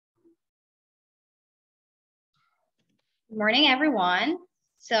Good morning, everyone.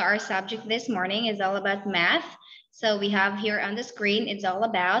 So our subject this morning is all about math. So we have here on the screen, it's all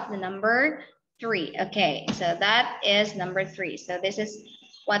about the number 3. Okay, so that is number 3. So this is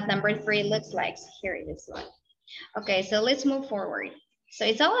what number 3 looks like. So here it is one. Okay, so let's move forward. So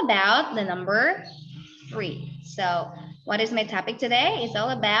it's all about the number 3. So what is my topic today? It's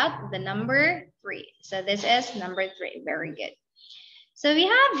all about the number 3. So this is number 3. Very good. So we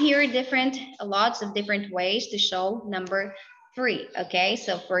have here lots of different ways to show number 3. Okay,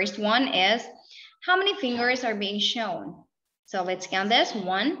 so first one is how many fingers are being shown? So let's count this.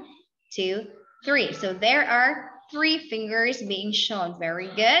 1, 2, 3. So there are 3 fingers being shown. Very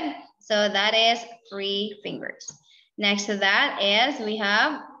good. So that is 3 fingers. Next to that is we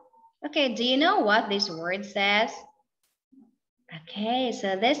have, okay, do you know what this word says? Okay,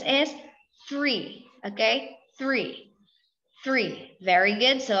 so this is 3. Okay, 3. 3. Very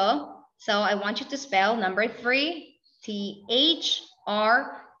good. So I want you to spell number 3. T-H-R-E-E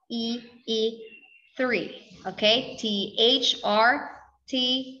 3. Okay. T-H-R-T-E-E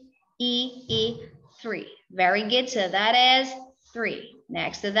 3. Very good. So that is 3.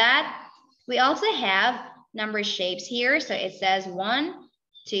 Next to that, we also have number shapes here. So it says 1,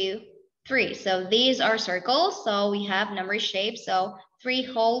 2, 3. So these are circles. So we have number shapes. So 3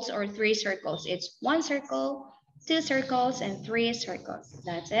 holes or 3 circles. It's 1 circle, 2 circles, and 3 circles.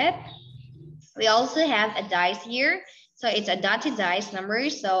 That's it. We also have a dice here. So it's a dotted dice number.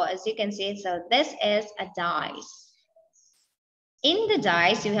 So as you can see, so this is a dice. In the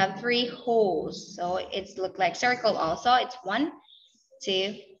dice, you have 3 holes. So it's look like circle also. It's 1,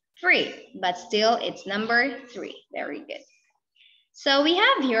 2, 3. But still, it's number 3. Very good. So we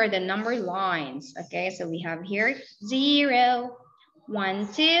have here the number lines. Okay, so we have here 0, 1,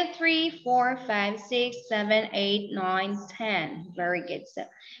 2, 3, 4, 5, 6, 7, 8, 9, 10. Very good. So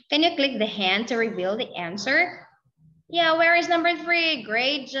can you click the hand to reveal the answer? Yeah, where is number 3?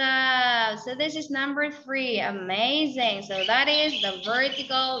 Great job. So this is number 3. Amazing. So that is the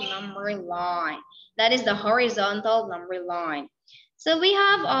vertical number line. That is the horizontal number line. So we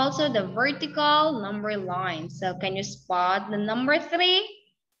have also the vertical number line. So can you spot the number 3?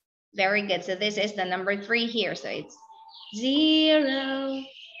 Very good. So this is the number 3 here. So it's 0,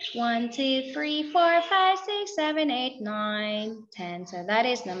 1, 2, 3, 4, 5, 6, 7, 8, 9, 10. So that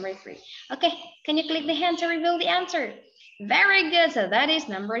is number 3. Okay, can you click the hand to reveal the answer? Very good. So that is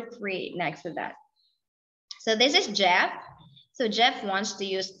number 3 next to that. So this is Jeff. So Jeff wants to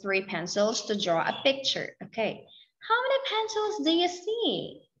use 3 pencils to draw a picture. Okay, how many pencils do you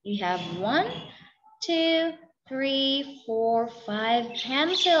see? You have 1, 2, 3, 4, 5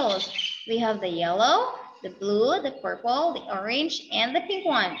 pencils. We have the yellow, the blue, the purple, the orange, and the pink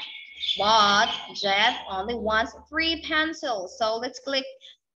one. But Jeff only wants 3 pencils. So let's click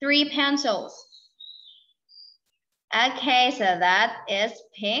 3 pencils. Okay, so that is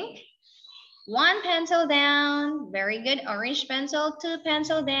pink. 1 pencil down. Very good. Orange pencil, 2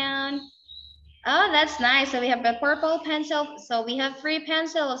 pencil down. Oh, that's nice. So we have a purple pencil. So we have 3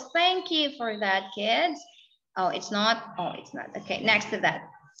 pencils. Thank you for that, kids. Oh, it's not. Oh, it's not. Okay, next to that.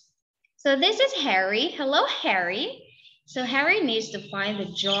 So this is Harry. Hello, Harry. So Harry needs to find the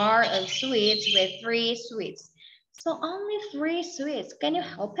jar of sweets with 3 sweets. So only 3 sweets. Can you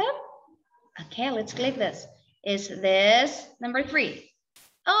help him? Okay, let's click this. Is this number 3?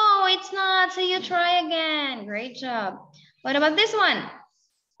 Oh, it's not. So you try again. Great job. What about this one?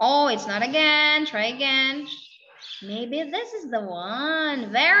 Oh, it's not again. Try again. Maybe this is the one.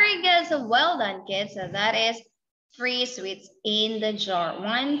 Very good. So well done, kids. So that is 3 sweets in the jar.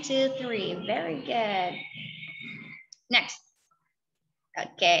 1, 2, 3. Very good. Next.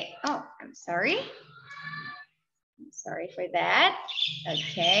 Okay. Oh, I'm sorry. Sorry for that.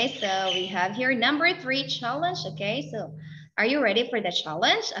 Okay, so we have here number 3 challenge. Okay, so are you ready for the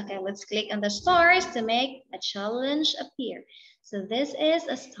challenge? Okay, let's click on the stars to make a challenge appear. So this is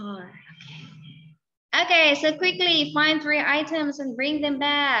a star. Okay, so quickly find 3 items and bring them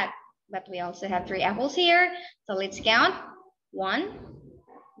back. But we also have 3 apples here. So let's count. 1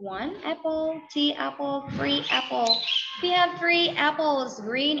 apple, 2 apple, 3 apple. We have 3 apples,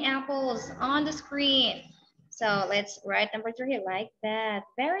 green apples on the screen. So let's write number 3 like that.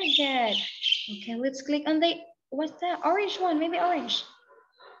 Very good. Okay, let's click on the, what's that? Orange one, maybe orange.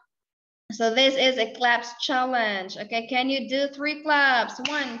 So this is a claps challenge. Okay, can you do 3 claps?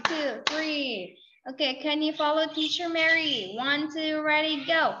 1, 2, 3. Okay, can you follow Teacher Mary? 1, 2, ready,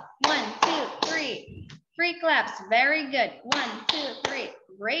 go. 1, 2, 3. 3 claps, very good. 1, 2, 3.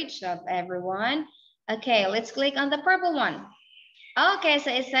 Great job, everyone. Okay, let's click on the purple one. Okay, so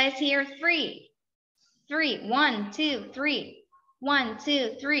it says here 3. 3, 1, 2, 3. 1,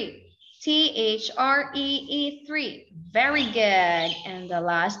 2, 3. T-H-R-E-E, 3. Very good. And the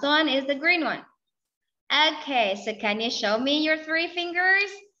last one is the green one. Okay, so can you show me your 3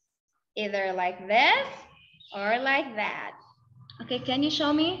 fingers? Either like this or like that. Okay, can you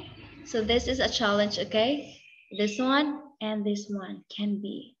show me? So this is a challenge, okay? This one and this one can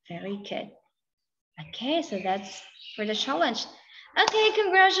be very good. Okay, so that's for the challenge. Okay,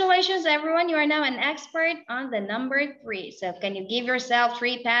 congratulations everyone. You are now an expert on the number 3. So can you give yourself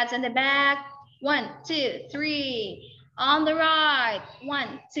 3 pats on the back? 1, 2, 3. On the right.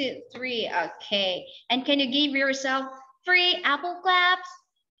 1, 2, 3. Okay. And can you give yourself 3 apple claps?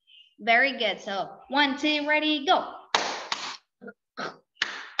 Very good. So 1, 2, ready, go.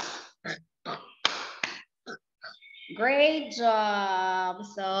 Great job.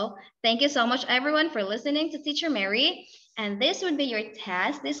 So thank you so much everyone for listening to Teacher Mary. And this would be your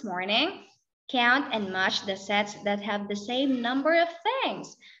task this morning. Count and match the sets that have the same number of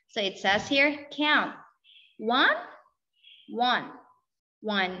things. So it says here, count. 1, 1,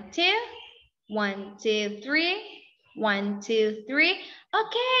 1, 2, 1, 2, 3, 1, 2, 3.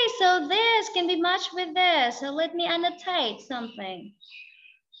 Okay, so this can be matched with this. So let me annotate something.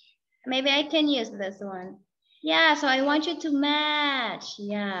 Maybe I can use this one. Yeah, so I want you to match.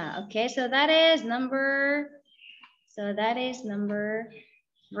 Yeah, okay, so that is number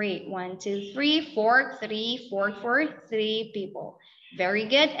 3. 1, 2, 3, 4, 3, 4, 4, 3 people. Very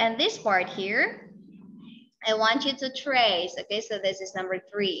good. And this part here, I want you to trace. Okay, so this is number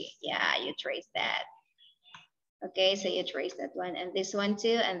 3. Yeah, you trace that. Okay, so you trace that one and this one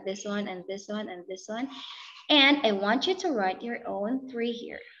too, and this one, and this one, and this one. And I want you to write your own 3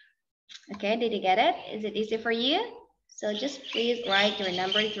 here. Okay, did you get it? Is it easy for you? So just please write your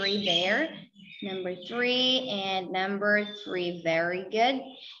number 3 there. Number 3 and number 3. Very good.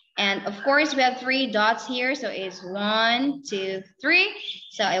 And of course, we have 3 dots here. So it's 1, 2, 3.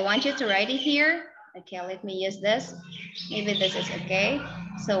 So I want you to write it here. Okay, let me use this. Maybe this is okay.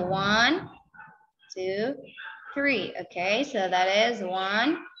 So 1, 2, 3. Okay, so that is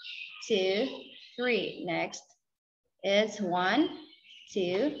 1, 2, 3. Next is 1,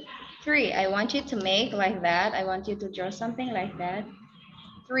 2, 3. I want you to make like that. I want you to draw something like that.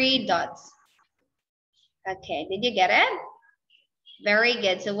 3 dots. Okay, did you get it? Very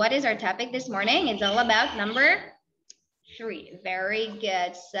good. So what is our topic this morning? It's all about number 3. Very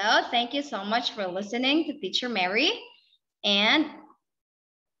good. So thank you so much for listening to Teacher Mary. And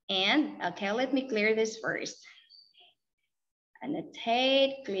okay, let me clear this first.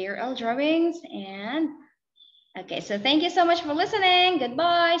 Annotate, clear all drawings, and okay, so thank you so much for listening.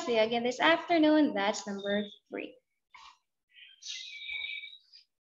 Goodbye. See you again this afternoon. That's number 3.